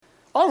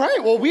All right,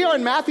 well, we are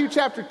in Matthew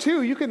chapter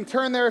 2. You can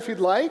turn there if you'd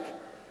like.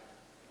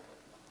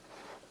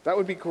 That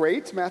would be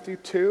great, Matthew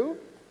 2.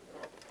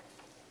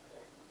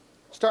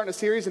 Starting a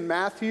series in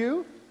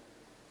Matthew.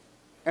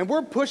 And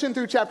we're pushing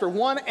through chapter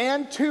 1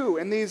 and 2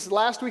 in these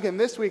last week and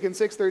this week in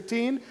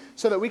 613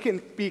 so that we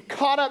can be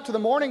caught up to the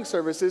morning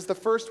services the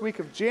first week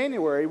of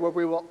January, where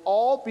we will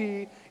all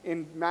be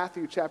in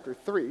Matthew chapter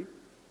 3.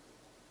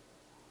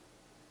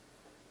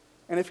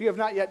 And if you have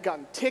not yet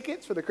gotten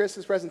tickets for the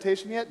Christmas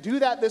presentation yet, do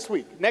that this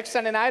week. Next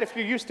Sunday night, if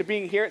you're used to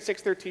being here at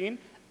 613,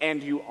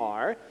 and you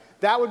are,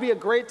 that would be a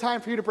great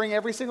time for you to bring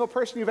every single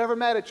person you've ever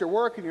met at your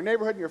work, in your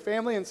neighborhood, in your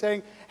family, and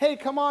saying, hey,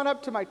 come on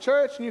up to my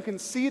church, and you can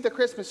see the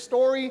Christmas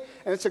story.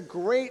 And it's a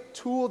great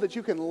tool that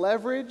you can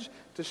leverage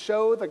to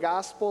show the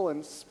gospel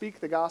and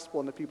speak the gospel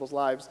into people's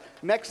lives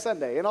next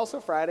Sunday, and also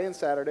Friday and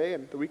Saturday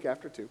and the week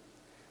after too.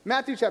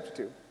 Matthew chapter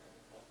 2.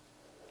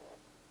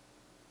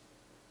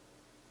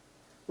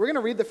 We're going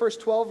to read the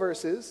first 12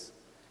 verses,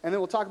 and then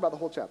we'll talk about the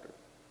whole chapter.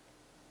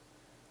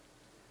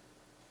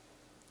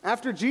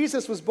 After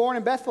Jesus was born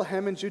in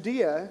Bethlehem in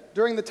Judea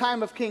during the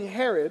time of King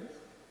Herod,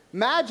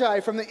 Magi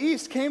from the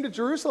east came to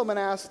Jerusalem and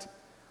asked,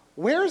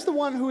 "Where's the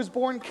one who was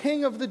born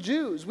King of the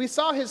Jews? We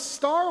saw his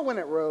star when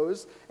it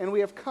rose, and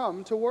we have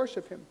come to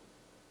worship him."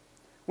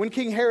 When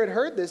King Herod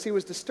heard this, he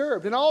was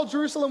disturbed, and all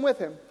Jerusalem with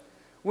him.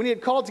 When he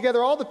had called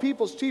together all the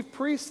people's chief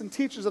priests and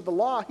teachers of the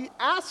law, he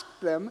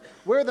asked them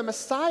where the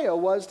Messiah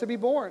was to be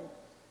born.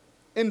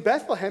 "In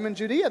Bethlehem in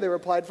Judea," they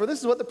replied, "for this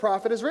is what the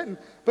prophet has written.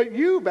 But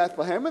you,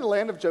 Bethlehem, in the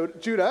land of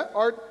Judah,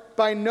 art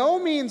by no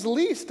means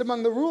least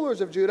among the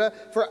rulers of Judah,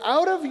 for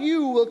out of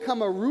you will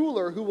come a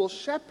ruler who will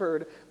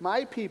shepherd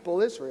my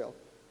people Israel."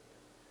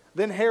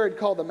 Then Herod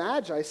called the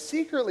Magi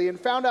secretly and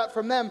found out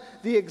from them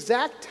the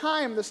exact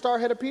time the star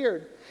had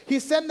appeared. He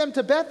sent them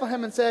to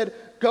Bethlehem and said,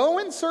 "Go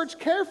and search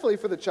carefully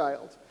for the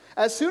child.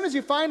 As soon as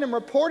you find him,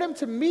 report him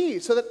to me,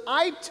 so that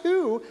I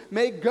too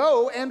may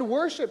go and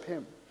worship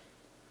him."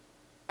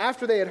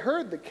 After they had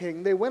heard the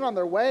king, they went on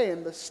their way,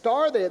 and the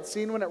star they had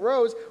seen when it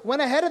rose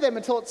went ahead of them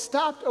until it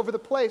stopped over the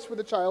place where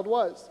the child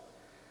was.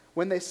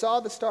 When they saw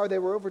the star, they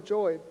were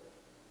overjoyed.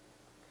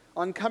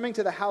 On coming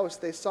to the house,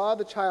 they saw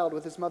the child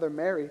with his mother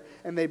Mary,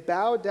 and they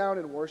bowed down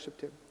and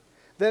worshipped him.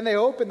 Then they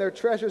opened their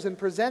treasures and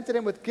presented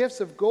him with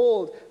gifts of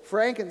gold,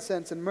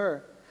 frankincense, and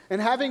myrrh. And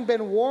having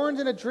been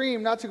warned in a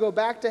dream not to go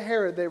back to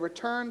Herod, they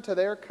returned to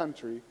their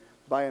country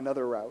by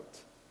another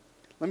route.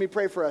 Let me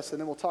pray for us,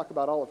 and then we'll talk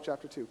about all of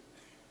chapter 2.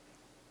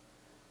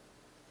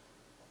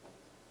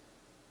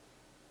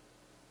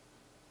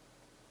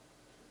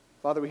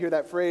 Father, we hear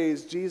that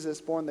phrase, Jesus,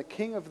 born the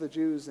King of the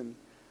Jews, and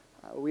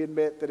we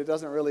admit that it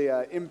doesn't really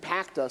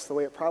impact us the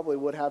way it probably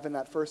would have in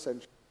that first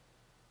century.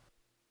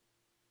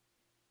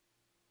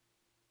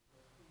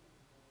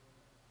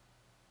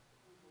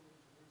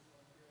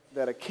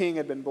 That a king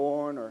had been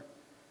born, or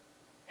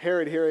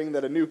Herod hearing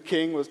that a new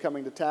king was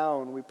coming to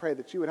town. We pray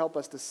that you would help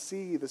us to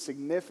see the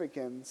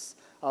significance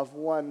of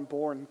one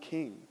born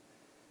king,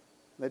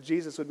 that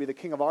Jesus would be the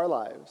king of our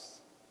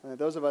lives. And that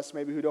those of us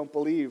maybe who don't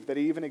believe that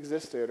he even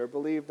existed, or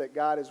believe that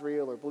God is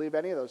real, or believe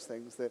any of those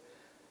things, that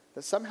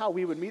somehow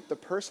we would meet the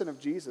person of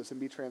Jesus and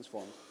be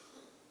transformed.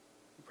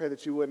 We pray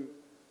that you wouldn't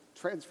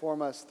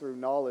transform us through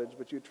knowledge,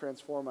 but you'd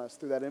transform us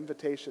through that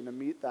invitation to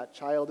meet that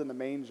child in the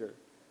manger,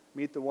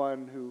 meet the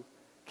one who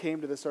came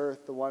to this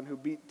earth, the one who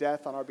beat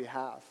death on our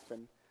behalf,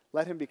 and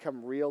let him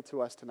become real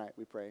to us tonight,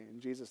 we pray.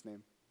 In Jesus'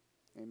 name,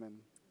 amen.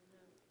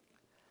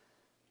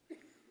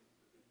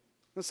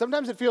 Now,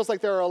 sometimes it feels like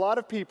there are a lot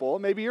of people,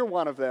 maybe you're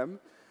one of them,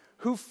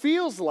 who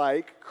feels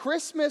like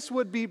Christmas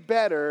would be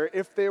better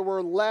if there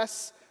were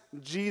less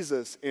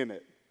Jesus in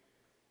it.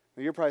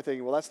 Now, you're probably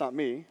thinking, well, that's not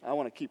me. I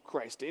want to keep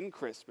Christ in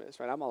Christmas,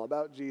 right? I'm all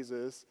about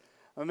Jesus.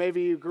 Or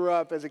maybe you grew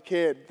up as a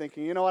kid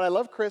thinking, you know what, I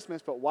love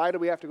Christmas, but why do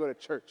we have to go to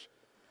church?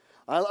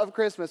 I love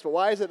Christmas, but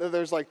why is it that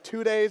there's like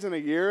 2 days in a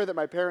year that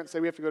my parents say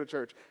we have to go to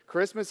church?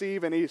 Christmas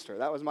Eve and Easter.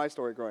 That was my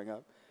story growing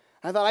up.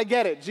 I thought, I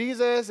get it.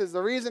 Jesus is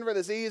the reason for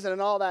the season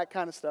and all that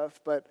kind of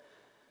stuff, but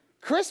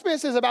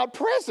Christmas is about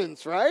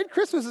presents, right?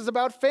 Christmas is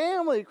about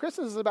family.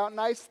 Christmas is about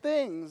nice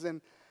things.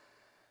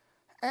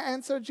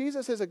 And so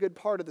Jesus is a good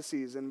part of the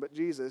season, but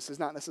Jesus is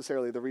not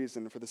necessarily the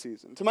reason for the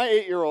season. To my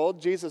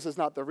 8-year-old, Jesus is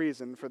not the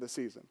reason for the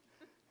season.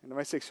 And to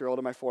my 6-year-old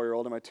and my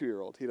 4-year-old and my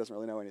 2-year-old, he doesn't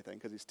really know anything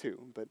because he's 2.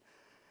 But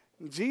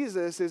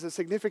Jesus is a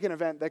significant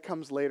event that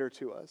comes later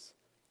to us.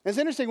 It's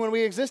interesting, when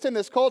we exist in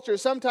this culture,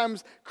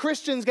 sometimes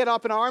Christians get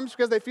up in arms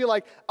because they feel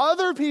like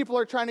other people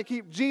are trying to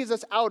keep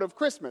Jesus out of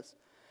Christmas.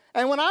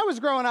 And when I was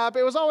growing up,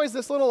 it was always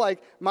this little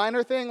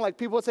minor thing, like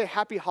people would say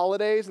happy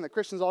holidays, and the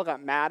Christians all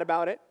got mad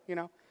about it, you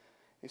know.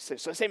 So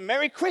I say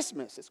Merry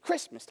Christmas. It's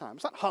Christmas time.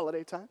 It's not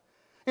holiday time.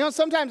 You know,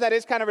 sometimes that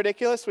is kind of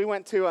ridiculous. We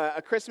went to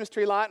a Christmas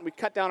tree lot, and we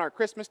cut down our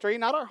Christmas tree,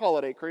 not our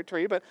holiday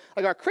tree, but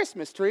like our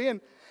Christmas tree.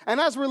 And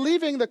as we're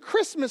leaving the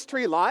Christmas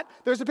tree lot,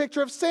 there's a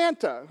picture of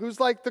Santa, who's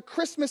like the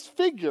Christmas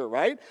figure,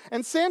 right?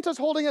 And Santa's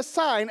holding a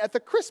sign at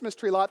the Christmas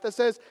tree lot that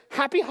says,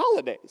 Happy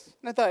Holidays.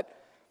 And I thought,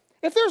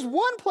 if there's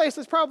one place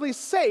that's probably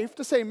safe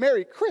to say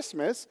Merry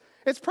Christmas,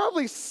 It's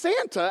probably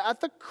Santa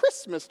at the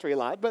Christmas tree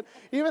lot. But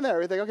even there,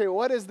 we think, okay,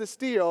 what is this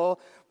deal?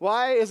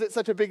 Why is it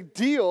such a big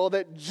deal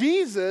that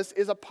Jesus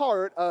is a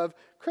part of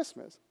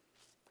Christmas?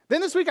 Then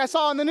this week I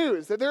saw on the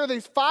news that there are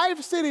these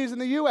 5 cities in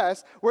the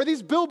U.S. where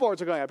these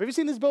billboards are going up. Have you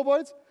seen these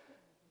billboards?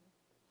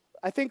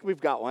 I think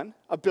we've got one,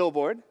 a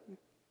billboard.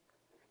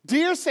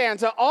 Dear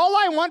Santa, all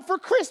I want for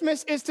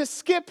Christmas is to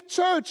skip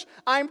church.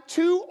 I'm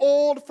too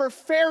old for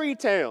fairy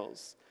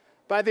tales,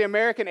 by the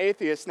American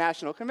Atheist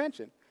National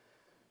Convention.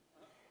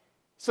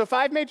 So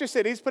 5 major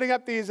cities putting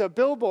up these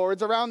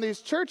billboards around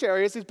these church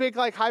areas, these big,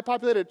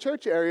 high-populated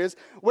church areas,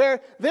 where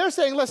they're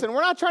saying, listen,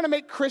 we're not trying to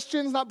make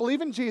Christians not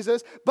believe in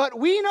Jesus, but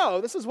we know,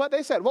 this is what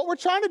they said, what we're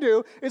trying to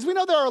do is we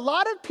know there are a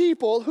lot of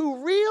people who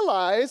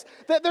realize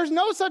that there's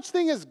no such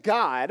thing as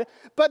God,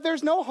 but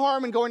there's no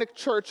harm in going to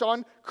church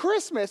on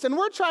Christmas. And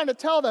we're trying to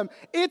tell them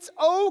it's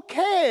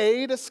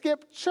okay to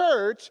skip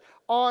church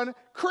on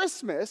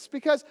Christmas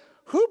because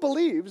who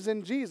believes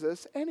in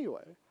Jesus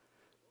anyway?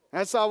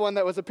 I saw one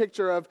that was a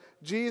picture of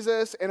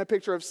Jesus and a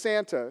picture of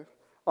Santa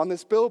on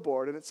this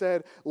billboard, and it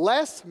said,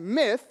 less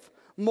myth,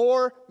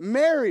 more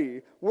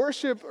merry.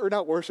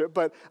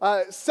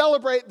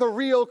 Celebrate the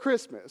real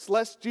Christmas.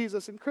 Less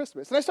Jesus in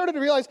Christmas. And I started to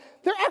realize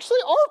there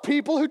actually are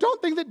people who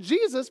don't think that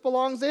Jesus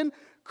belongs in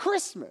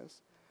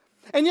Christmas.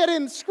 And yet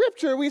in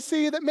Scripture, we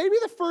see that maybe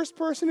the first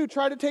person who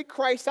tried to take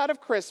Christ out of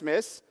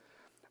Christmas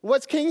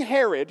was King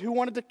Herod, who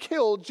wanted to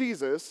kill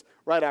Jesus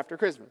right after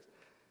Christmas.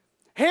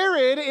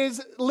 Herod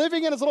is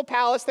living in his little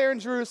palace there in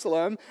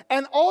Jerusalem,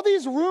 and all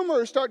these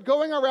rumors start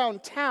going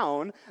around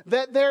town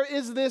that there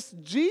is this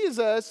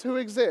Jesus who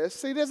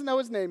exists. He doesn't know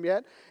his name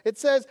yet. It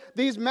says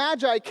these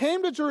magi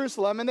came to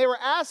Jerusalem, and they were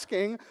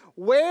asking,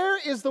 where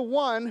is the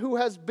one who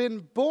has been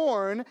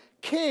born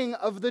King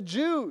of the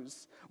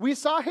Jews? We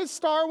saw his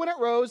star when it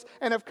rose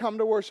and have come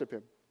to worship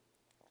him.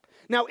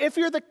 Now, if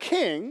you're the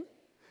king,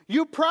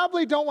 you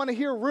probably don't want to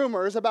hear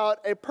rumors about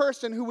a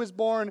person who was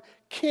born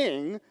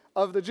king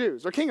of the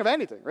Jews, or king of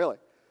anything, really.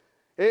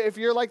 If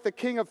you're like the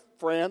king of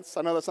France,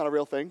 I know that's not a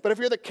real thing, but if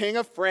you're the king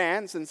of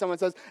France and someone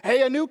says,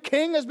 hey, a new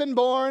king has been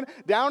born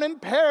down in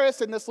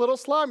Paris in this little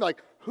slum, you're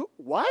like, who?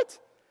 What?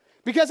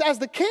 Because as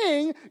the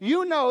king,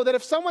 you know that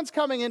if someone's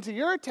coming into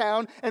your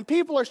town and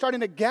people are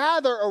starting to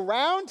gather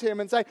around him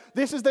and say,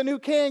 this is the new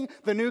king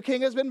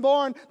has been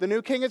born, the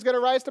new king is going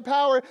to rise to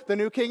power, the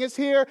new king is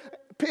here,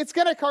 it's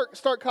going to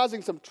start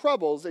causing some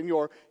troubles in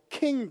your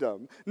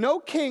kingdom. No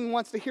king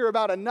wants to hear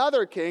about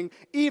another king,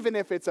 even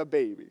if it's a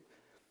baby.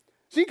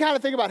 So you kind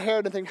of think about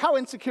Herod and think, how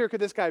insecure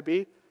could this guy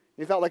be?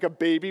 He felt like a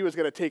baby was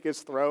going to take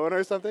his throne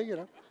or something, you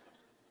know.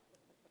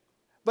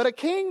 But a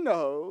king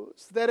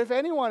knows that if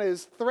anyone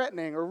is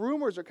threatening or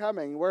rumors are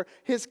coming where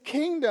his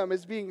kingdom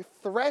is being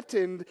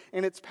threatened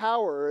in its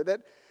power,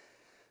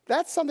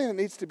 that's something that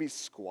needs to be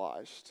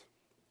squashed.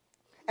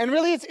 And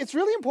really, it's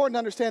really important to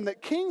understand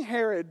that King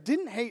Herod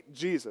didn't hate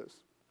Jesus.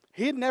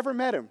 He had never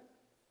met him.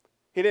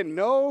 He didn't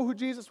know who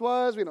Jesus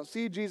was. We don't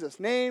see Jesus'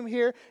 name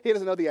here. He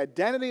doesn't know the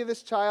identity of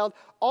this child.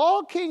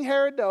 All King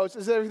Herod knows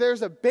is that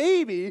there's a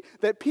baby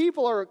that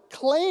people are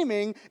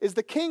claiming is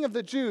the king of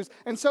the Jews.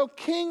 And so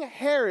King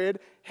Herod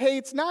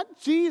hates not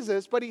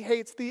Jesus, but he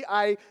hates the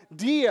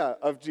idea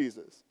of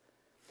Jesus.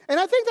 And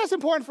I think that's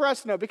important for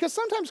us to know because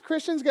sometimes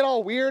Christians get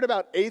all weird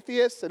about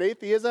atheists and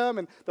atheism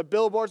and the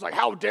billboards like,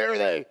 how dare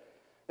they?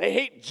 They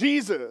hate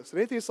Jesus. And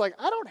atheists are like,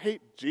 I don't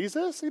hate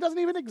Jesus. He doesn't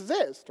even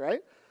exist,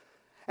 right?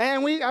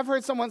 And I've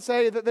heard someone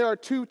say that there are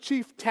 2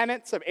 chief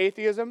tenets of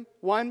atheism.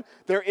 1,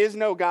 there is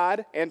no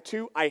God. And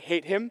 2, I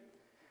hate him.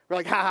 We're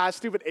like, haha,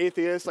 stupid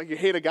atheists. Like you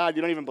hate a God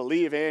you don't even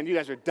believe in. You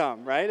guys are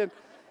dumb, right?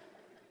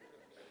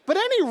 But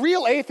any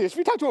real atheist, if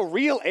you talk to a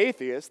real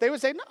atheist, they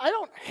would say, no, I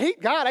don't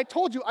hate God. I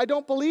told you I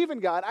don't believe in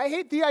God. I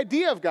hate the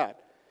idea of God.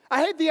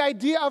 I hate the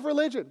idea of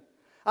religion.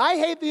 I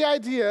hate the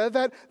idea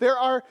that there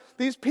are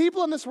these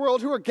people in this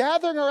world who are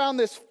gathering around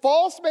this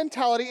false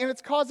mentality and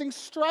it's causing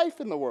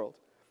strife in the world.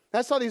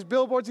 I saw these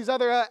billboards, these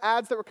other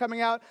ads that were coming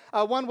out.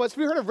 One was,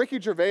 have you heard of Ricky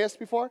Gervais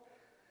before?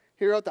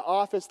 He wrote The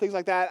Office, things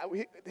like that.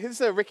 This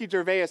is a Ricky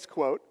Gervais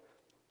quote.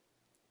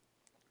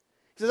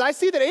 He says, I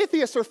see that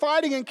atheists are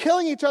fighting and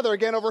killing each other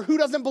again over who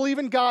doesn't believe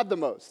in God the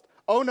most.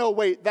 Oh no,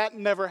 wait, that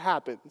never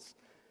happens.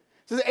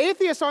 He says,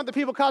 atheists aren't the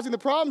people causing the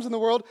problems in the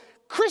world.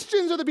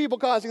 Christians are the people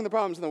causing the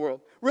problems in the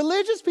world.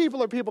 Religious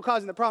people are people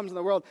causing the problems in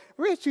the world.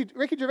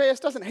 Ricky Gervais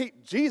doesn't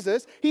hate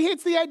Jesus. He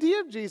hates the idea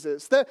of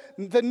Jesus.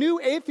 The new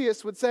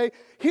atheist would say,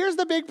 here's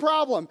the big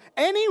problem.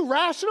 Any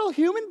rational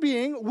human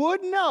being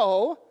would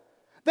know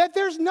that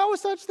there's no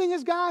such thing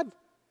as God.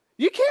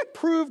 You can't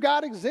prove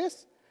God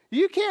exists.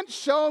 You can't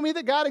show me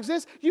that God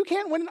exists. You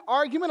can't win an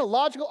argument, a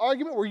logical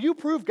argument where you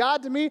prove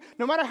God to me,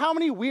 no matter how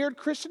many weird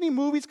Christian-y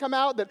movies come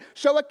out that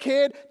show a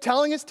kid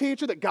telling his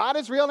teacher that God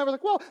is real. And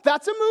everyone's like, well,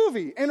 that's a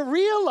movie. In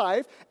real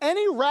life,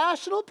 any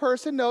rational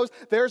person knows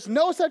there's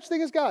no such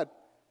thing as God.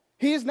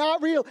 He is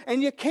not real,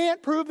 and you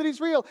can't prove that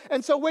he's real.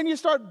 And so when you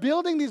start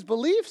building these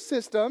belief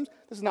systems,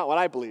 this is not what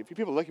I believe.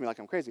 People look at me like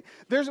I'm crazy.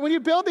 When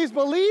you build these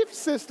belief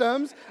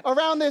systems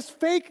around this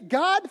fake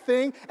God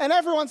thing, and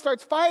everyone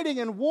starts fighting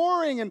and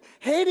warring and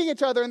hating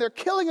each other, and they're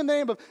killing in the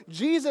name of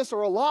Jesus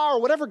or Allah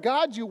or whatever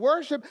God you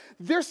worship,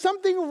 there's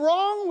something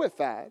wrong with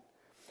that.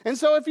 And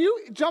so if you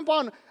jump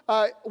on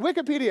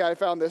Wikipedia, I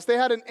found this. They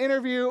had an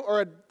interview or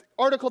an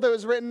article that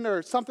was written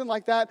or something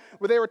like that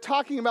where they were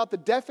talking about the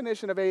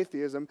definition of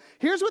atheism.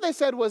 Here's what they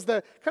said was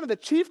the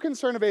chief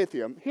concern of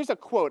atheism. Here's a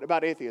quote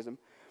about atheism.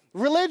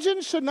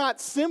 Religion should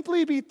not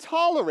simply be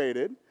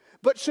tolerated,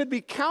 but should be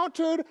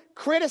countered,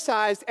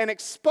 criticized, and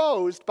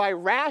exposed by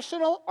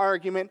rational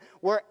argument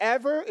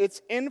wherever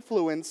its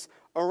influence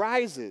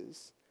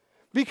arises.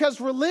 Because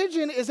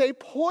religion is a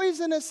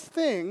poisonous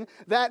thing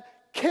that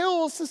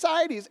kills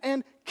societies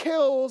and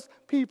kills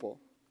people.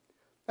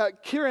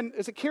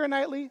 Is it Keira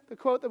Knightley, the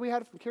quote that we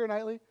had from Keira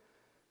Knightley?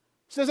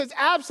 She says, it's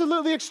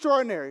absolutely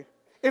extraordinary.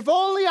 If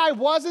only I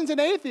wasn't an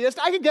atheist,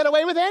 I could get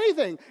away with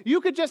anything.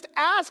 You could just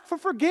ask for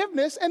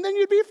forgiveness and then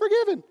you'd be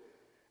forgiven.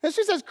 And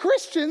she says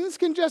Christians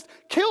can just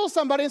kill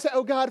somebody and say,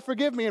 oh God,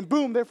 forgive me, and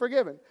boom, they're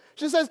forgiven.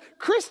 She says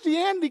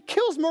Christianity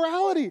kills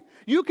morality.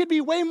 You could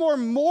be way more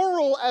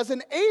moral as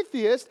an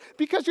atheist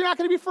because you're not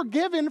going to be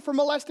forgiven for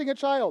molesting a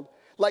child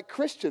like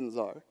Christians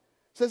are.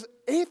 Says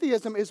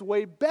atheism is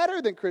way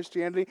better than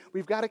Christianity.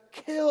 We've got to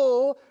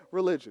kill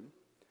religion.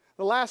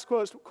 The last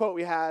quote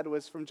we had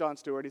was from Jon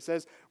Stewart. He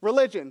says,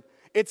 religion,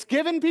 it's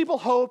given people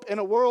hope in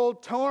a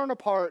world torn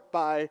apart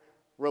by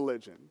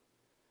religion.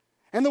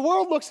 And the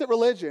world looks at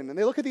religion, and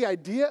they look at the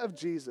idea of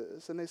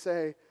Jesus, and they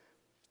say,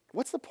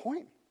 what's the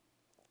point?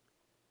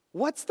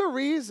 What's the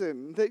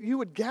reason that you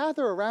would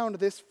gather around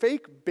this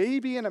fake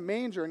baby in a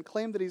manger and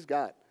claim that he's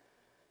God?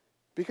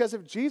 Because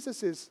if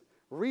Jesus is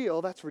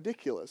real, that's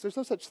ridiculous. There's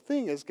no such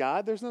thing as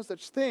God. There's no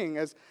such thing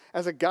as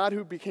a God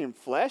who became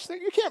flesh.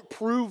 You can't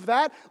prove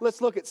that. Let's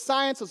look at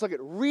science. Let's look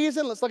at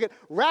reason. Let's look at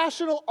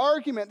rational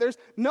argument. There's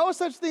no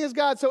such thing as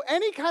God. So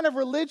any kind of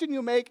religion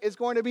you make is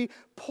going to be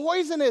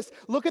poisonous.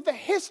 Look at the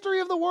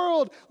history of the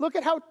world. Look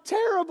at how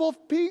terrible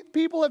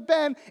people have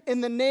been in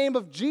the name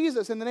of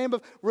Jesus, in the name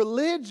of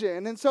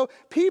religion. And so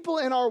people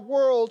in our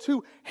world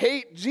who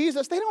hate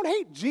Jesus, they don't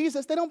hate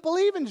Jesus. They don't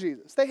believe in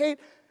Jesus. They hate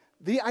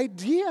the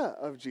idea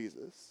of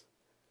Jesus.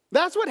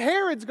 That's what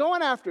Herod's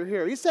going after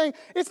here. He's saying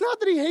it's not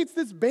that he hates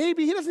this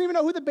baby. He doesn't even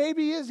know who the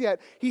baby is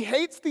yet. He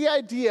hates the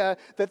idea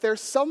that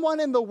there's someone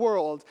in the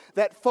world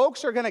that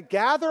folks are going to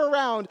gather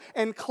around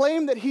and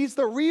claim that he's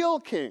the real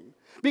king.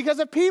 Because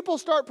if people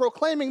start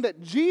proclaiming that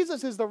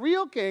Jesus is the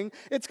real king,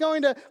 it's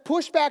going to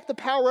push back the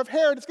power of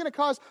Herod. It's going to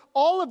cause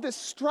all of this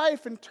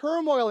strife and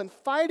turmoil and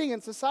fighting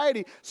in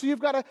society. So you've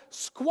got to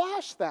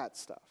squash that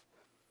stuff.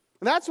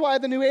 And that's why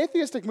the new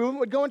atheistic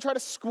movement would go and try to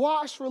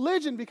squash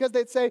religion, because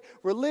they'd say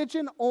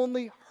religion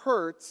only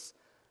hurts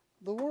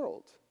the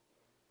world.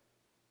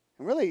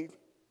 And really,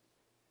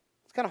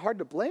 it's kind of hard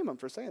to blame them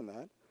for saying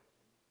that.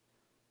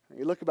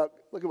 You look at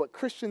what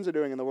Christians are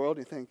doing in the world,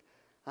 and you think,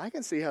 I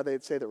can see how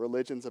they'd say that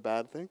religion's a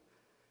bad thing.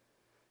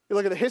 You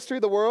look at the history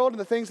of the world and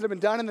the things that have been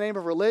done in the name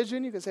of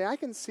religion, you can say, I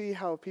can see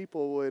how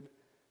people would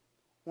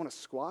want to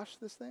squash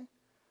this thing.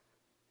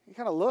 You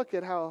kind of look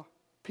at how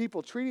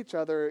people treat each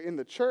other in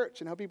the church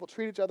and how people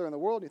treat each other in the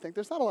world, you think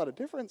there's not a lot of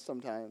difference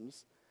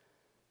sometimes.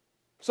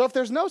 So if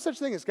there's no such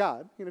thing as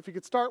God, if you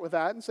could start with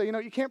that and say,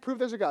 you can't prove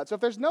there's a God. So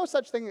if there's no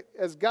such thing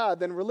as God,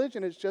 then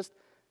religion is just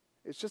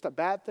a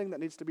bad thing that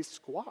needs to be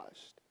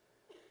squashed.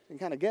 You can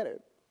kind of get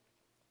it.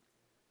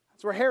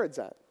 That's where Herod's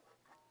at.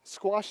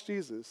 Squash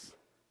Jesus.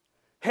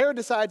 Herod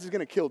decides he's going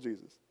to kill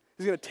Jesus.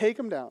 He's going to take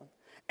him down.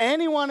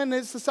 Anyone in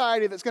his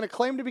society that's going to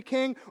claim to be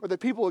king, or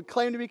that people would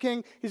claim to be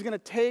king, he's going to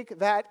take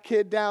that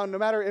kid down. No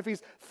matter if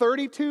he's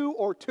 32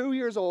 or 2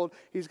 years old,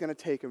 he's going to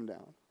take him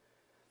down.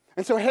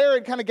 And so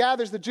Herod kind of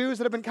gathers the Jews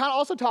that have been kind of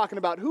also talking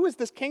about, who is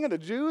this king of the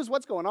Jews?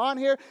 What's going on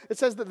here? It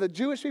says that the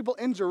Jewish people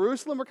in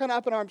Jerusalem were kind of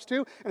up in arms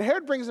too. And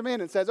Herod brings them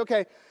in and says,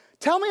 okay,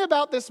 tell me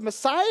about this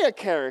Messiah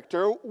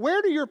character.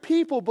 Where do your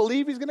people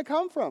believe he's going to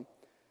come from?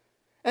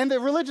 And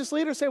the religious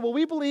leaders say, well,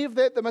 we believe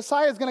that the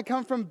Messiah is going to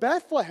come from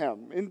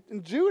Bethlehem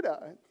in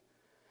Judah.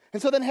 And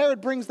so then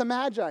Herod brings the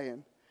Magi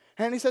in.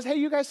 And he says, hey,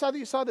 you guys saw that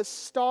you saw this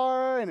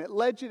star and it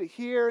led you to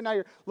here. And now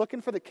you're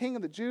looking for the king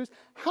of the Jews.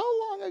 How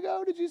long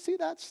ago did you see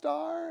that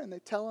star? And they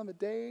tell him a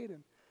date.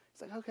 And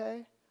he's like,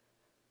 okay.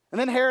 And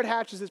then Herod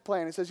hatches his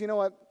plan. He says, you know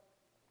what?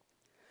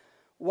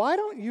 Why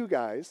don't you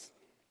go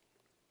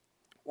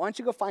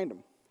find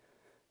him?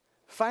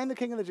 Find the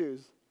king of the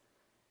Jews.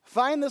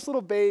 Find this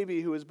little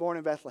baby who was born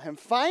in Bethlehem.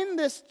 Find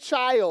this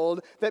child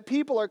that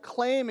people are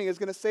claiming is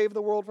going to save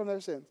the world from their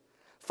sins.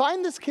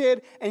 Find this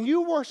kid and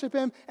you worship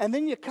him, and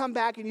then you come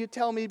back and you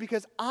tell me,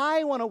 because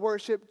I want to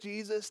worship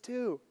Jesus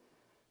too.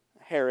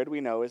 Herod,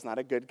 we know, is not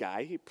a good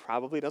guy. He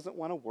probably doesn't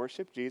want to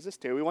worship Jesus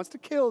too. He wants to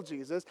kill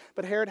Jesus,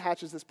 but Herod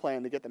hatches this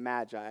plan to get the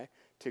Magi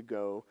to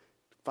go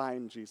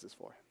find Jesus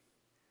for him.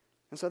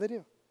 And so they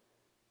do.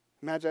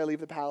 Magi leave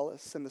the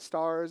palace, and the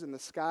stars in the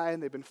sky,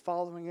 and they've been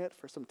following it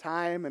for some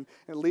time, and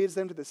it leads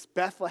them to this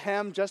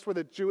Bethlehem, just where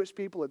the Jewish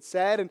people had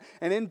said.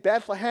 And in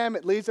Bethlehem,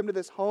 it leads them to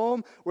this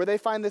home where they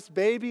find this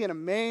baby in a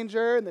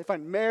manger, and they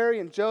find Mary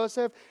and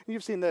Joseph. And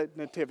you've seen the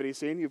nativity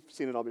scene. You've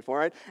seen it all before,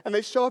 right? And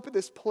they show up at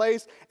this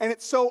place, and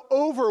it's so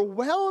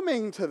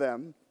overwhelming to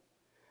them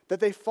that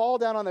they fall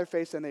down on their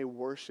face and they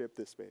worship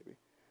this baby.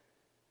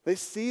 They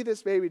see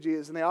this baby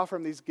Jesus, and they offer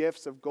him these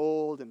gifts of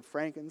gold and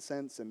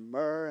frankincense and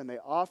myrrh, and they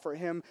offer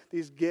him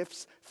these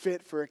gifts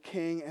fit for a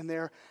king, and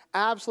they're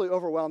absolutely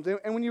overwhelmed.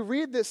 And when you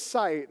read this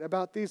site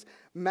about these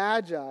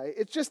magi,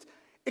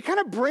 it kind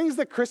of brings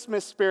the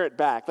Christmas spirit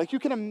back. Like, you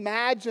can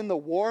imagine the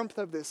warmth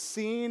of this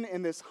scene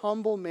in this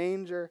humble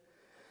manger.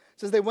 It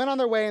says, they went on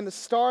their way, and the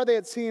star they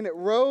had seen, it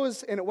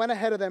rose, and it went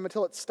ahead of them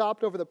until it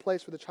stopped over the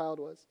place where the child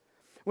was.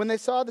 When they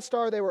saw the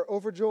star, they were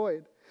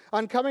overjoyed.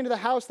 On coming to the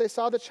house, they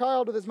saw the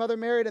child with his mother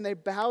Mary, and they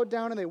bowed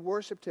down and they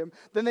worshiped him.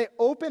 Then they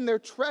opened their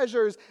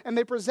treasures, and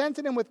they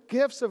presented him with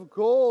gifts of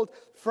gold,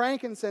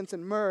 frankincense,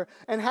 and myrrh.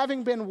 And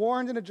having been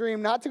warned in a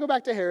dream not to go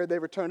back to Herod, they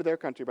returned to their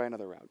country by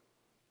another route.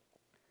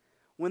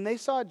 When they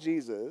saw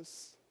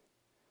Jesus,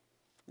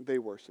 they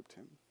worshiped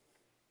him.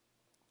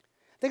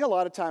 I think a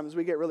lot of times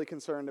we get really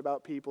concerned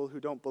about people who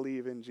don't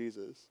believe in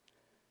Jesus.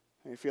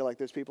 And we feel like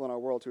there's people in our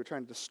world who are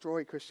trying to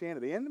destroy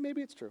Christianity, and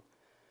maybe it's true.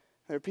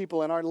 There are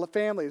people in our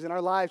families, in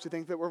our lives, who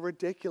think that we're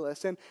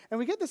ridiculous. And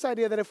we get this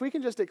idea that if we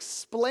can just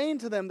explain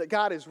to them that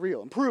God is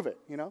real and prove it,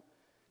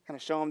 kind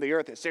of show them the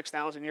earth is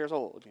 6,000 years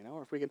old,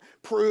 or if we can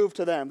prove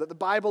to them that the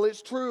Bible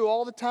is true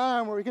all the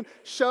time, or we can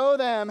show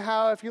them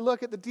how if you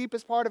look at the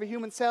deepest part of a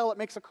human cell, it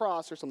makes a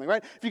cross or something,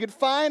 right? If you could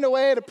find a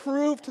way to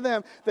prove to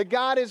them that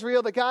God is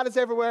real, that God is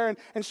everywhere,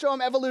 and show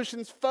them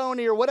evolution's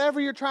phony or whatever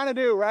you're trying to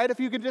do, right? If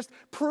you could just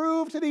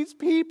prove to these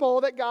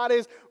people that God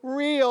is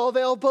real,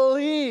 they'll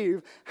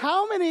believe.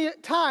 How many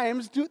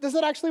times does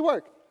it actually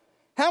work?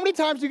 How many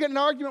times do you get in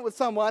an argument with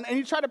someone and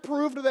you try to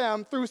prove to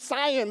them through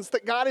science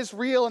that God is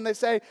real, and they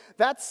say,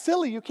 that's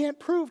silly, you can't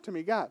prove to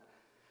me God.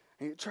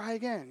 And you try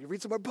again, you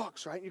read some more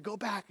books, right? You go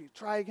back, you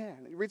try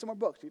again, you read some more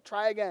books, you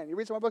try again, you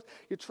read some more books,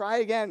 you try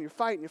again, you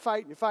fight, and you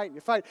fight, and you fight, and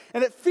you fight.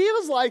 And it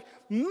feels like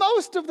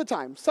most of the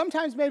time,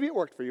 sometimes maybe it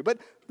worked for you, but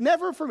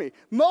never for me.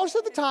 Most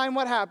of the time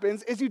what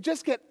happens is you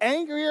just get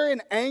angrier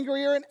and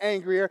angrier and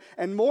angrier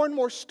and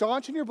more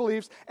staunch in your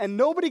beliefs, and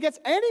nobody gets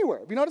anywhere.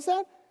 Have you noticed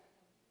that?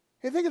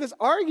 You think of this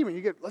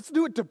argument, let's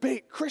do a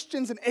debate,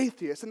 Christians and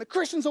atheists, and the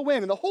Christians will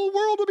win, and the whole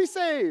world will be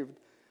saved.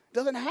 It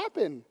doesn't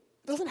happen.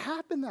 It doesn't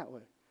happen that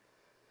way.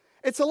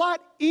 It's a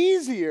lot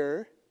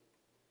easier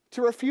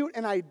to refute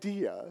an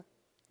idea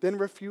than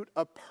refute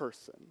a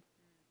person.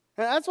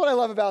 And that's what I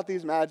love about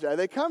these magi.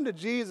 They come to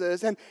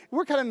Jesus, and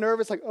we're kind of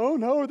nervous, like, oh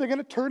no, are they going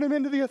to turn him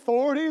into the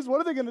authorities?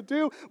 What are they going to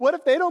do? What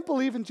if they don't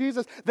believe in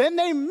Jesus? Then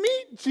they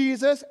meet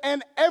Jesus,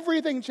 and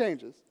everything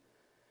changes.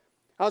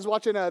 I was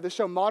watching the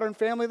show Modern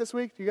Family this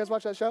week. Do you guys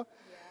watch that show?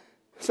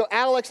 Yeah. So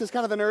Alex is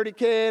kind of the nerdy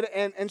kid,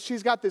 and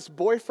she's got this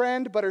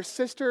boyfriend, but her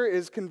sister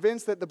is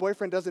convinced that the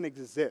boyfriend doesn't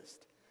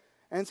exist.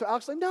 And so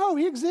Alex is like, no,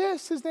 he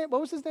exists.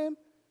 What was his name?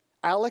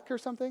 Alec or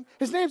something?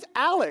 His name's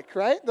Alec,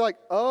 right? They're like,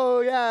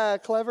 oh yeah,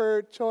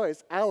 clever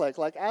choice. Alec,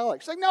 like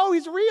Alex. She's like, no,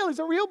 he's real. He's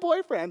a real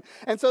boyfriend.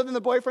 And so then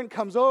the boyfriend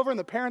comes over, and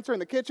the parents are in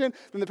the kitchen.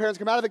 Then the parents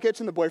come out of the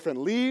kitchen. The boyfriend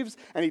leaves,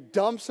 and he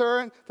dumps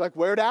her. And they're like,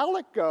 where'd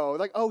Alec go? They're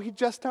like, oh, he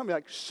just dumped me.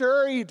 Like,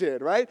 sure he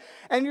did, right?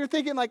 And you're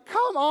thinking, like,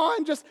 come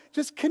on,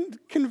 just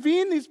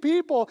convene these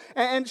people.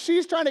 And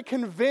she's trying to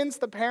convince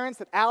the parents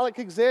that Alec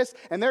exists,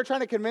 and they're trying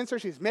to convince her.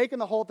 She's making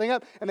the whole thing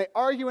up, and they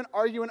argue and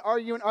argue and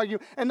argue and argue.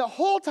 And the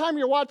whole time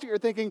you're watching, you're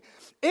thinking,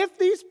 if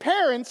these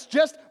parents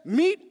just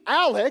meet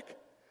Alec,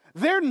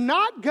 they're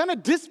not going to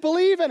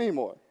disbelieve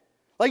anymore.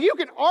 Like, you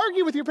can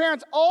argue with your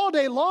parents all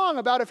day long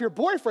about if your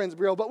boyfriend's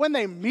real, but when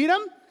they meet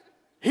him,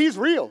 he's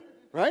real,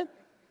 right?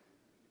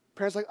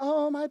 Parents are like,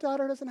 oh, my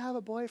daughter doesn't have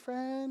a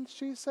boyfriend.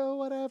 She's so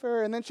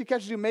whatever. And then she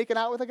catches you making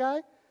out with a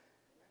guy.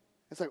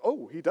 It's like,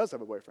 oh, he does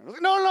have a boyfriend. I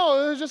was like,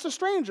 no, it's just a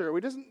stranger.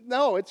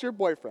 No, it's your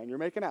boyfriend. You're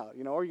making out,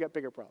 or you got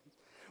bigger problems.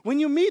 When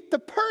you meet the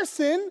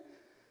person,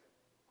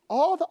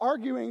 all the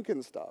arguing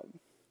can stop.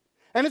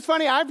 And it's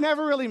funny, I've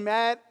never really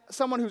met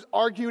someone who's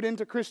argued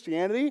into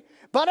Christianity,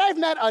 but I've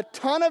met a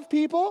ton of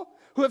people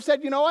who have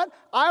said, you know what?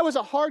 I was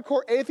a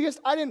hardcore atheist.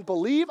 I didn't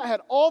believe. I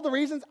had all the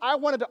reasons I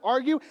wanted to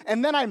argue,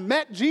 and then I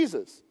met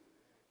Jesus.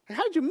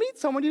 How did you meet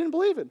someone you didn't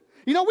believe in?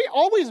 We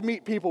always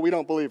meet people we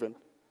don't believe in.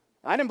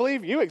 I didn't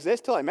believe you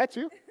exist till I met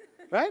you,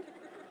 right?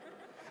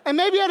 And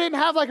maybe I didn't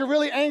have like a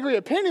really angry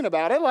opinion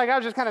about it. Like, I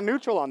was just kind of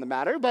neutral on the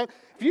matter. But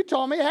if you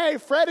told me, hey,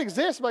 Fred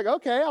exists, I'm like,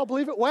 okay, I'll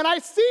believe it when I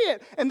see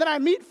it. And then I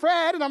meet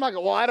Fred, and I'm like,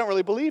 well, I don't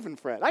really believe in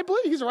Fred. I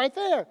believe he's right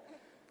there.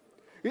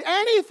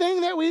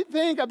 Anything that we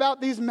think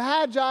about these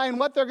magi and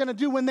what they're going to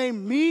do when they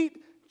meet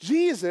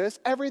Jesus,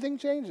 everything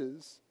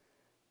changes.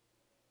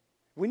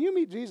 When you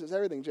meet Jesus,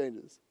 everything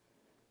changes.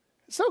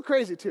 It's so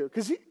crazy, too,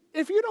 because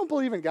if you don't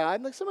believe in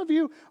God, like some of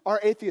you are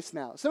atheists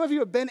now. Some of you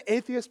have been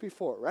atheists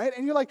before, right?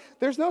 And you're like,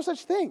 there's no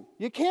such thing.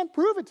 You can't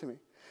prove it to me.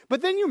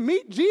 But then you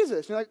meet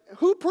Jesus. You're like,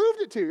 who proved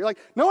it to you? You're like,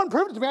 no one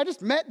proved it to me. I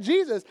just met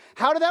Jesus.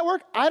 How did that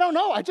work? I don't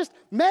know. I just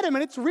met him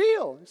and it's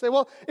real. You say,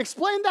 well,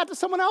 explain that to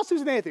someone else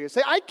who's an atheist.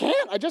 Say, I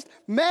can't. I just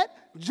met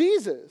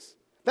Jesus.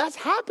 That's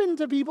happened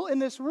to people in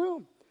this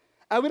room.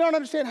 We don't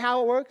understand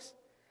how it works.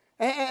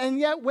 And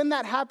yet when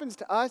that happens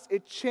to us,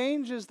 it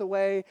changes the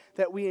way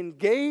that we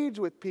engage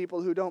with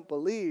people who don't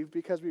believe,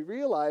 because we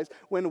realize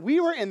when we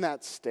were in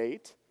that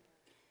state,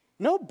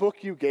 no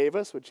book you gave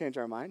us would change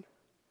our mind.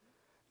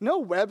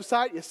 No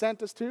website you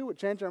sent us to would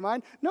change our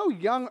mind. No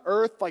young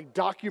earth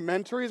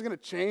documentary is going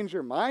to change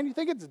your mind. You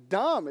think it's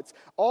dumb. It's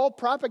all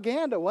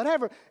propaganda,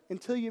 whatever,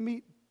 until you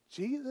meet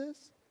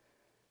Jesus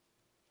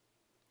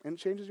and it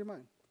changes your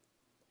mind.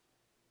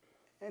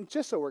 And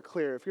just so we're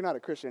clear, if you're not a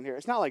Christian here,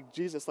 it's not like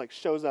Jesus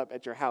shows up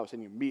at your house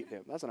and you meet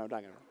him. That's what I'm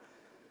talking about.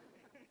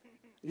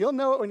 You'll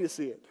know it when you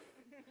see it.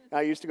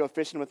 I used to go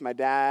fishing with my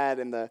dad,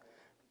 and the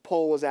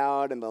pole was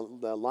out and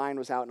the line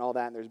was out and all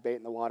that, and there's bait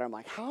in the water. I'm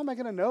like, how am I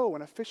going to know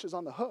when a fish is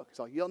on the hook? He's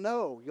like, you'll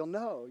know.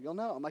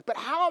 I'm like, but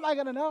how am I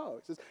going to know?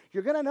 He says,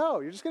 you're going to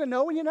know. You're just going to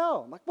know when you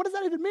know. I'm like, what does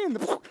that even mean?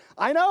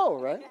 I know,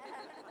 right?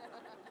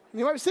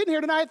 You might be sitting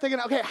here tonight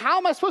thinking, okay, how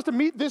am I supposed to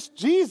meet this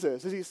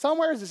Jesus? Is he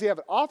somewhere? Does he have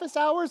office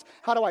hours?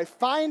 How do I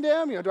find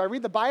him? Do I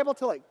read the Bible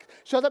till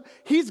shows up?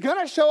 He's going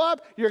to show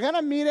up. You're going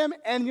to meet him,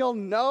 and you'll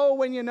know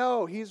when you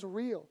know he's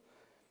real.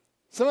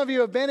 Some of you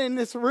have been in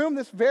this room,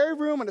 this very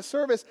room, in a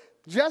service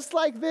just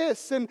like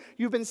this, and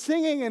you've been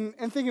singing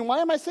and thinking, why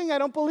am I singing? I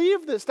don't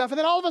believe this stuff. And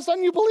then all of a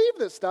sudden you believe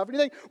this stuff. And you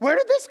think, where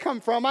did this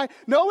come from? I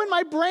know in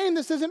my brain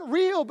this isn't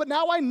real, but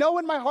now I know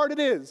in my heart it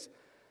is.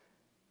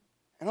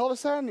 And all of a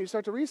sudden you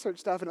start to research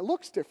stuff and it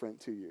looks different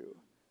to you.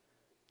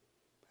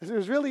 It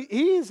was really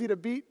easy to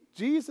beat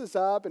Jesus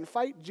up and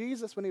fight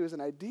Jesus when he was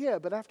an idea,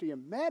 but after you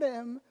met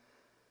him,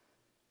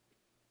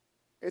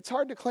 it's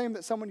hard to claim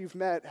that someone you've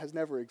met has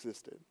never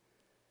existed.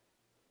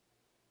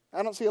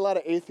 I don't see a lot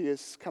of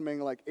atheists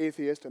coming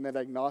atheist and then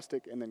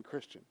agnostic and then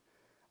Christian.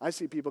 I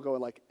see people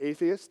going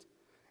atheist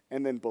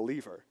and then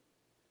believer.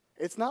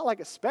 It's not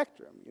like a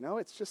spectrum,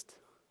 it's just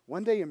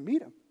one day you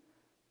meet him.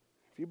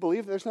 If you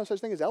believe there's no such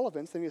thing as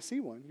elephants, then you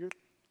see one.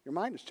 Your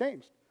mind has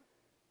changed.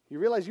 You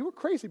realize you were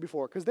crazy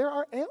before because there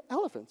are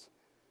elephants.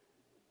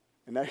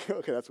 And now,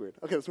 okay, that's weird.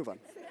 Okay, let's move on.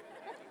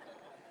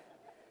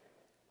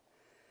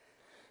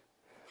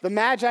 The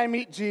Magi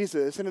meet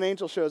Jesus, and an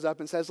angel shows up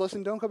and says,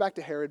 listen, don't go back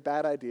to Herod,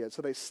 bad idea.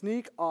 So they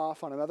sneak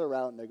off on another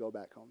route, and they go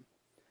back home.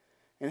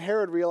 And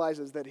Herod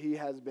realizes that he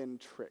has been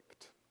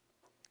tricked.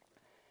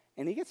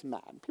 And he gets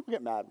mad. People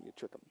get mad when you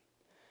trick them.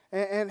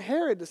 And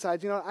Herod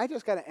decides, I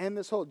just got to end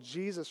this whole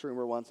Jesus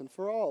rumor once and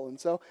for all. And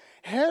so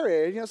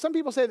Herod, some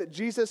people say that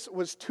Jesus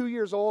was 2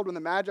 years old when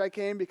the Magi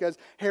came because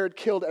Herod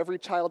killed every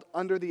child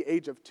under the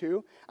age of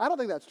 2. I don't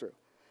think that's true.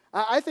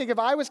 I think if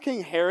I was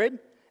King Herod,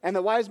 and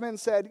the wise men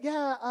said,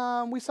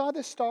 we saw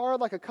this star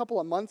a couple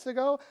of months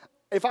ago.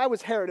 If I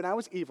was Herod and I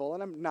was evil,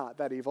 and I'm not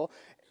that evil,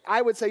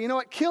 I would say, you know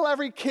what, kill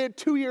every kid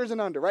 2 years and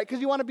under, right? Because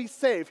you want to be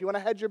safe. You want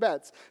to hedge your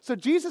bets. So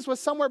Jesus was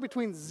somewhere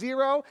between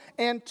 0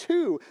 and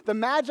 2. The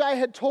Magi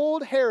had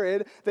told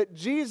Herod that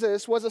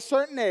Jesus was a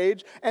certain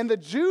age, and the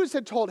Jews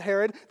had told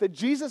Herod that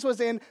Jesus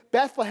was in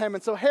Bethlehem.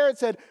 And so Herod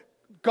said,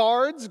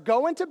 guards,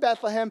 go into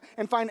Bethlehem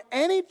and find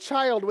any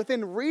child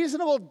within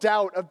reasonable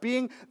doubt of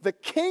being the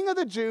king of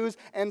the Jews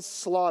and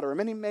slaughter him,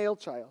 any male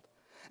child.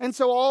 And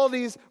so all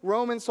these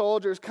Roman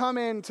soldiers come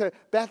into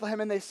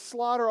Bethlehem and they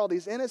slaughter all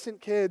these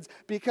innocent kids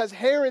because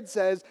Herod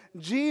says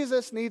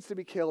Jesus needs to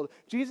be killed.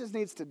 Jesus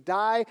needs to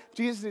die.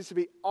 Jesus needs to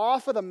be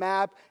off of the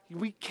map.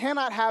 We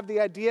cannot have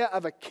the idea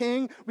of a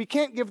king. We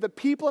can't give the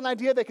people an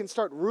idea they can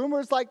start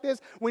rumors like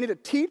this. We need to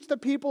teach the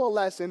people a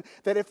lesson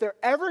that if they're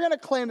ever going to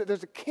claim that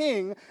there's a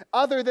king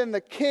other than the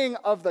king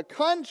of the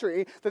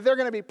country, that they're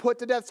going to be put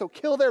to death. So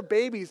kill their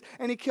babies.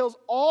 And he kills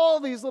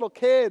all these little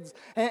kids.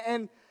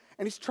 And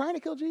he's trying to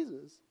kill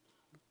Jesus.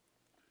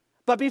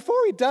 But before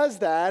he does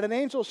that, an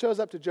angel shows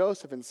up to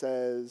Joseph and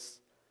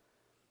says,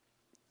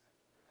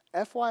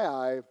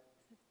 FYI,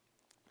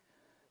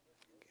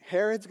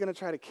 Herod's going to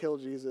try to kill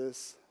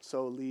Jesus,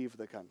 so leave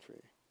the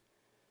country.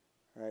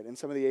 Right? And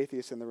some of the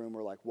atheists in the room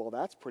were like, well,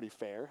 that's pretty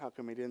fair. How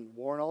come he didn't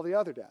warn all the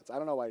other dads? I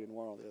don't know why he didn't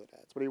warn all the other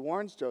dads. But he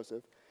warns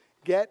Joseph,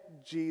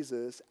 get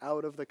Jesus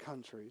out of the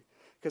country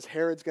because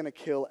Herod's going to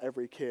kill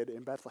every kid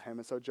in Bethlehem.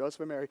 And so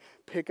Joseph and Mary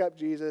pick up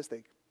Jesus,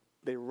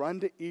 they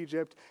run to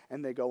Egypt,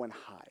 and they go and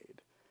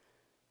hide.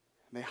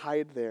 And they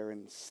hide there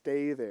and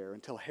stay there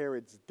until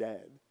Herod's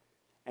dead.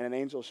 And an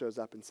angel shows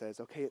up and says,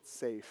 okay, it's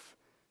safe.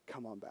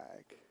 Come on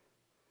back.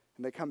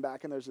 And they come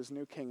back and there's this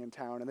new king in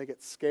town and they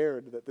get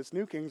scared that this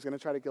new king's going to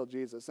try to kill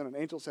Jesus. And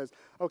an angel says,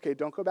 okay,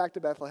 don't go back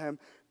to Bethlehem.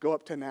 Go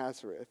up to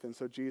Nazareth. And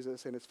so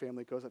Jesus and his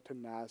family goes up to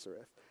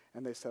Nazareth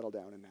and they settle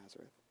down in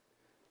Nazareth.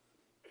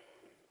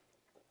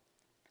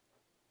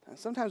 And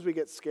sometimes we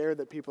get scared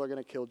that people are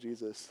going to kill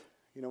Jesus.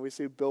 We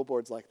see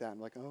billboards like that. I'm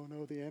like, oh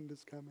no, the end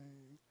is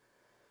coming.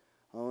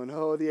 Oh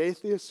no, the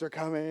atheists are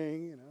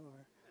coming,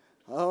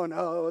 Oh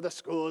no, the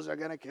schools are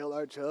going to kill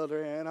our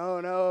children. Oh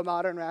no,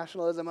 modern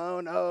rationalism.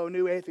 Oh no,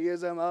 new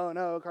atheism. Oh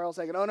no, Carl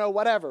Sagan. Oh no,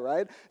 whatever,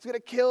 right? It's going to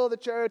kill the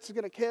church. It's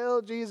going to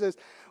kill Jesus.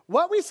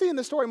 What we see in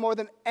the story more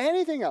than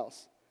anything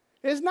else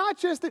is not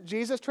just that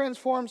Jesus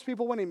transforms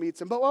people when he meets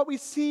them, but what we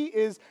see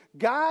is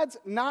God's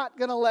not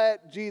going to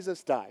let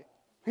Jesus die.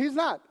 He's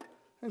not.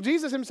 And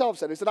Jesus himself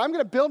said, he said, I'm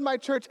going to build my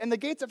church and the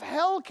gates of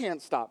hell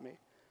can't stop me.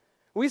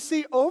 We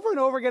see over and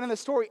over again in the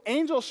story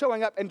angels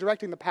showing up and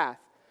directing the path.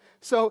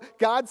 So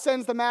God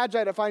sends the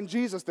Magi to find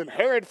Jesus. Then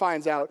Herod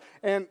finds out.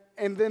 And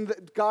then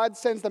God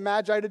sends the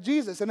Magi to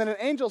Jesus. And then an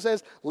angel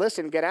says,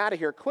 listen, get out of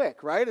here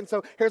quick, right? And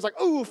so Herod's like,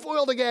 ooh,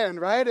 foiled again,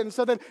 right? And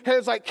so then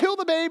Herod's like, kill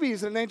the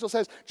babies. And an angel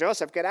says,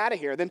 Joseph, get out of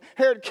here. Then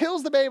Herod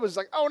kills the babies. He's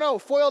like, oh no,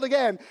 foiled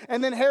again.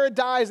 And then Herod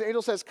dies. The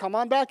angel says, come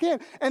on back in.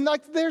 And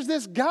like there's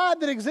this God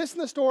that exists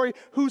in the story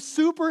who's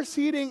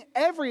superseding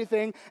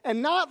everything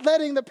and not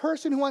letting the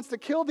person who wants to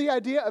kill the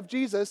idea of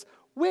Jesus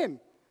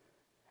win.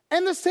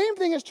 And the same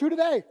thing is true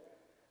today.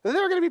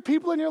 There are going to be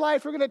people in your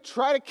life who are going to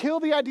try to kill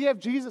the idea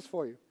of Jesus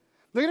for you.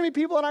 There are going to be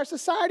people in our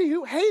society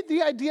who hate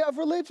the idea of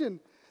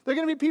religion. There are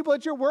going to be people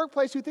at your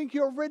workplace who think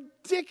you're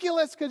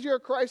ridiculous because you're a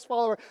Christ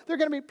follower. There are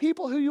going to be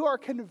people who you are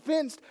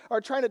convinced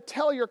are trying to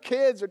tell your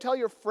kids or tell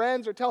your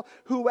friends or tell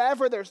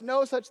whoever there's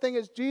no such thing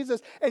as Jesus.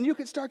 And you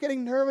can start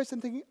getting nervous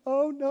and thinking,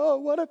 oh no,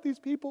 what if these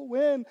people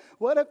win?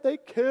 What if they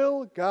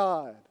kill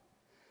God?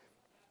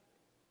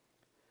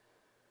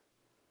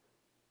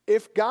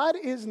 If God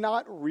is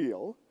not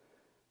real,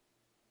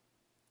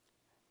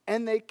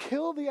 and they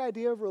kill the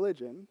idea of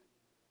religion,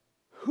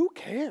 who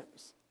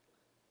cares?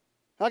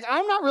 Like,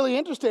 I'm not really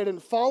interested in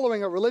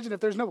following a religion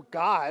if there's no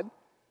God.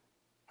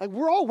 Like,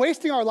 we're all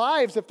wasting our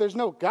lives if there's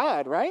no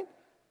God, right?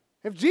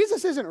 If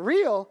Jesus isn't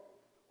real,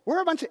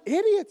 we're a bunch of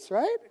idiots,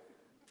 right?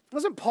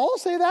 Doesn't Paul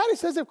say that? He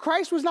says if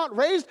Christ was not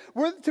raised,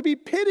 we're to be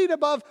pitied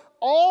above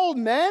all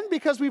men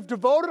because we've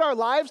devoted our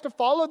lives to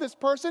follow this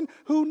person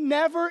who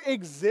never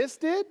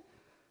existed.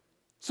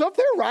 So if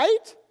they're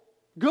right,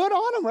 good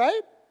on them,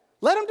 right?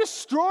 Let them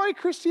destroy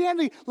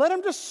Christianity. Let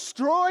them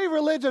destroy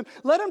religion.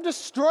 Let them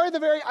destroy the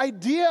very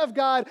idea of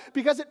God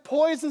because it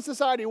poisons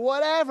society,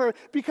 whatever,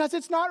 because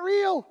it's not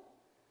real.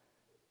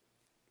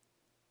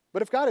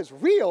 But if God is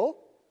real,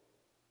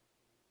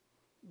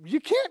 you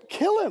can't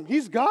kill him.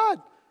 He's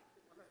God.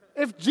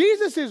 If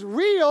Jesus is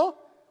real,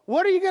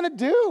 what are you going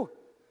to do?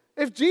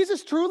 If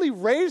Jesus truly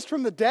raised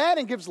from the dead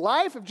and gives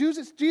life, if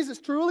Jesus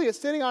truly is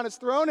sitting on his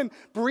throne and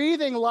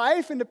breathing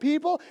life into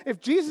people,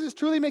 if Jesus is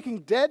truly making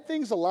dead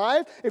things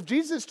alive, if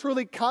Jesus is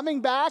truly coming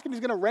back and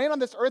he's going to reign on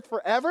this earth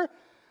forever,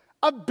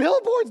 a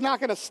billboard's not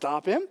going to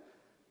stop him.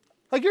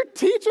 Like your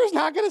teacher's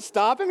not going to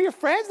stop him. Your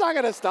friend's not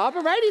going to stop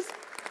him, right?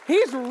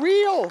 He's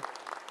real.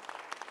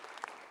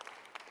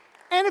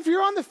 And if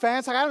you're on the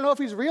fence, like, I don't know if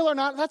he's real or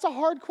not, that's a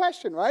hard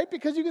question, right?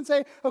 Because you can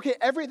say, okay,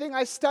 everything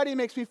I study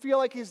makes me feel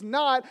like he's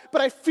not, but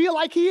I feel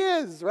like he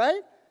is,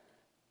 right?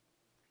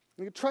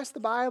 You can trust the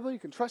Bible, you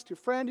can trust your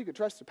friend, you can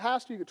trust your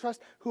pastor, you can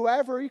trust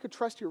whoever, you can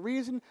trust your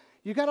reason.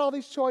 You got all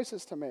these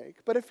choices to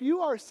make. But if you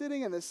are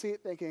sitting in the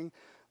seat thinking,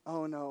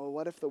 oh no,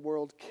 what if the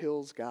world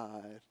kills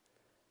God?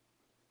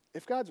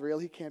 If God's real,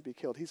 he can't be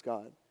killed. He's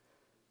God.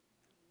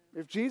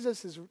 If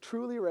Jesus is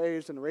truly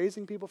raised and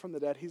raising people from the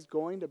dead, he's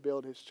going to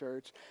build his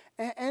church.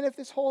 And if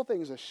this whole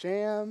thing is a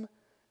sham,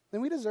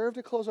 then we deserve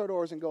to close our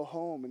doors and go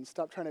home and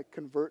stop trying to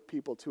convert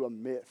people to a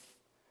myth.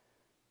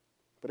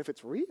 But if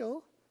it's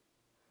real,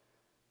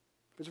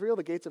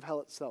 the gates of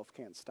hell itself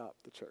can't stop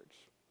the church.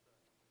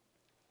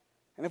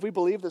 And if we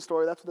believe the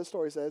story, that's what the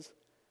story says.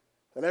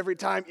 That every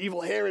time evil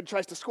Herod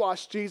tries to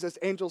squash Jesus,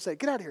 angels say,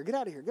 get out of here, get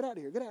out of here, get out of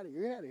here, get out of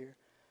here, get out of here.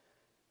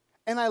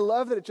 And I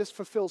love that it just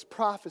fulfills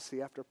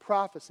prophecy after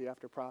prophecy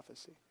after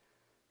prophecy.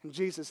 And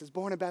Jesus is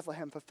born in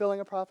Bethlehem, fulfilling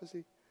a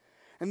prophecy.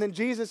 And then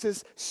Jesus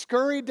is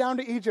scurried down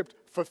to Egypt,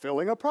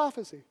 fulfilling a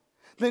prophecy.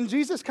 Then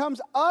Jesus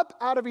comes up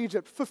out of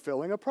Egypt,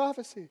 fulfilling a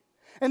prophecy.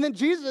 And then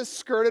Jesus is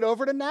skirted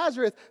over to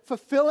Nazareth,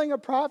 fulfilling a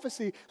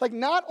prophecy. Like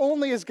not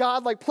only is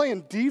God like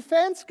playing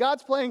defense,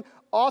 God's playing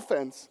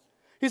offense.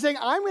 He's saying,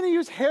 I'm going to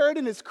use Herod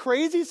and his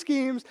crazy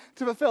schemes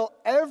to fulfill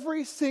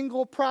every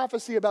single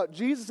prophecy about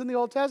Jesus in the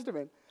Old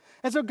Testament.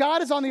 And so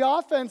God is on the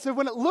offensive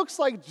when it looks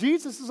like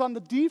Jesus is on the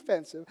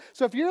defensive.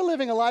 So if you're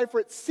living a life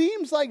where it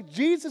seems like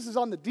Jesus is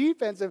on the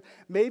defensive,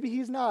 maybe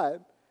he's not.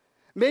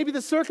 Maybe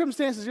the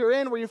circumstances you're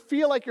in where you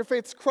feel like your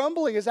faith's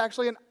crumbling is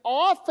actually an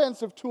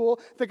offensive tool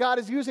that God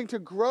is using to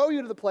grow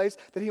you to the place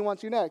that he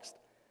wants you next.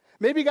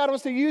 Maybe God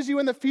wants to use you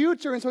in the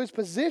future, and so he's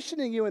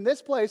positioning you in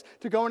this place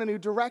to go in a new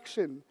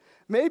direction.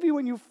 Maybe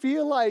when you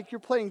feel like you're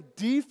playing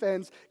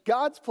defense,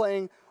 God's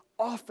playing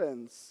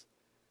offense.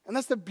 And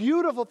that's the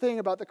beautiful thing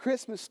about the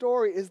Christmas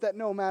story is that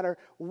no matter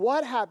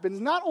what happens,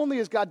 not only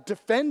is God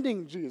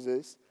defending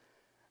Jesus,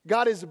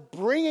 God is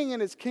bringing in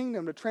his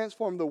kingdom to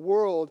transform the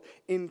world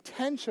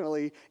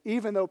intentionally,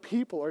 even though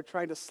people are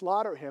trying to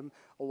slaughter him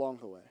along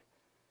the way.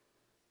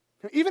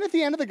 Even at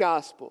the end of the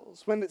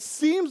Gospels, when it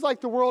seems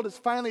like the world has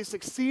finally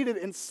succeeded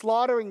in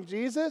slaughtering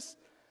Jesus,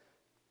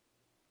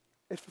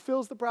 it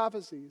fulfills the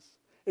prophecies.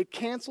 It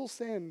cancels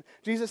sin.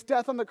 Jesus'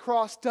 death on the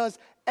cross does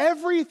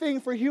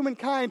everything for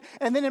humankind,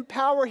 and then in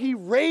power, he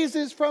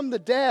raises from the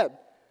dead,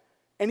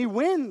 and he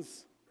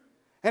wins.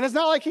 And it's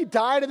not like he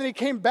died and then he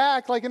came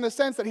back, like in the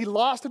sense that he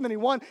lost and then he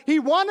won. He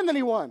won and then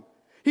he won.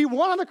 He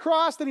won on the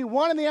cross, then he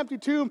won in the empty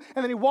tomb,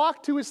 and then he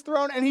walked to his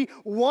throne, and he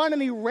won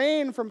and he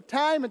reigned from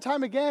time and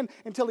time again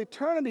until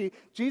eternity.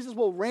 Jesus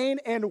will reign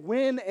and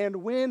win and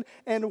win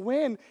and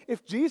win.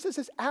 If Jesus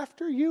is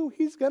after you,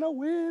 he's going to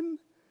win.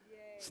 Yay.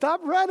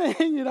 Stop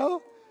running,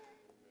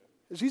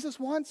 Jesus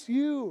wants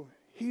you.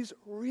 He's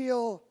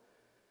real.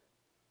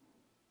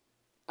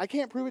 I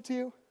can't prove it to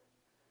you.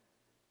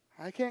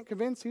 I can't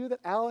convince you that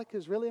Alec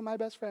is really my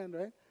best friend,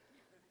 right?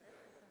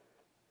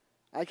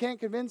 I can't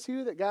convince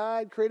you that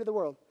God created the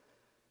world.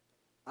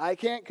 I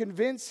can't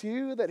convince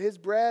you that his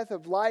breath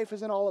of life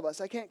is in all of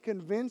us. I can't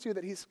convince you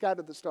that he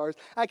scattered the stars.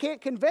 I can't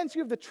convince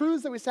you of the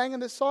truths that we sang in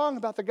this song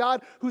about the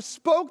God who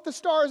spoke the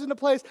stars into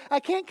place. I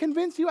can't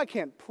convince you. I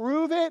can't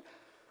prove it.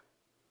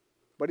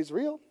 But he's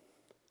real.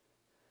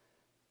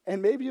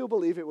 And maybe you'll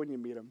believe it when you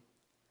meet him.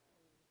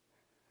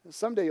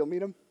 Someday you'll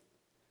meet him.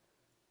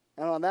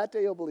 And on that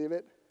day you'll believe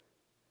it.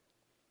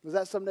 Is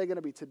that someday going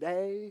to be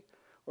today?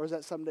 Or is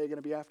that someday going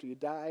to be after you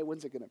die?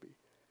 When's it going to be?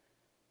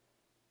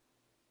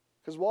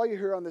 Because while you're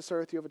here on this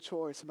earth, you have a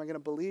choice. Am I going to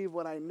believe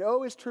what I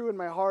know is true in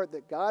my heart,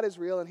 that God is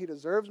real and he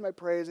deserves my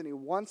praise and he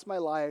wants my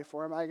life?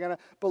 Or am I going to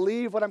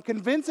believe what I'm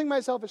convincing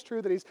myself is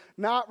true, that he's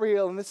not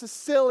real and this is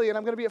silly and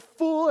I'm going to be a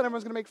fool and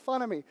everyone's going to make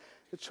fun of me?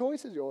 The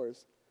choice is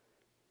yours.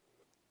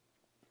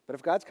 But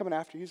if God's coming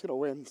after you, he's going to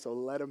win, so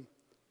let him.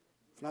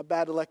 It's not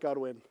bad to let God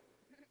win.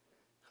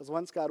 Because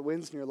once God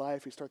wins in your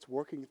life, he starts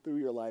working through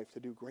your life to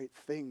do great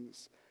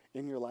things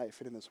in your life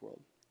and in this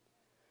world.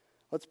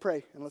 Let's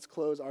pray and let's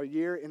close our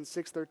year in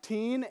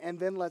 613, and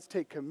then let's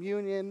take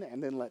communion,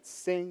 and then let's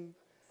sing,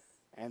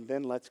 and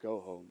then let's go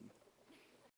home.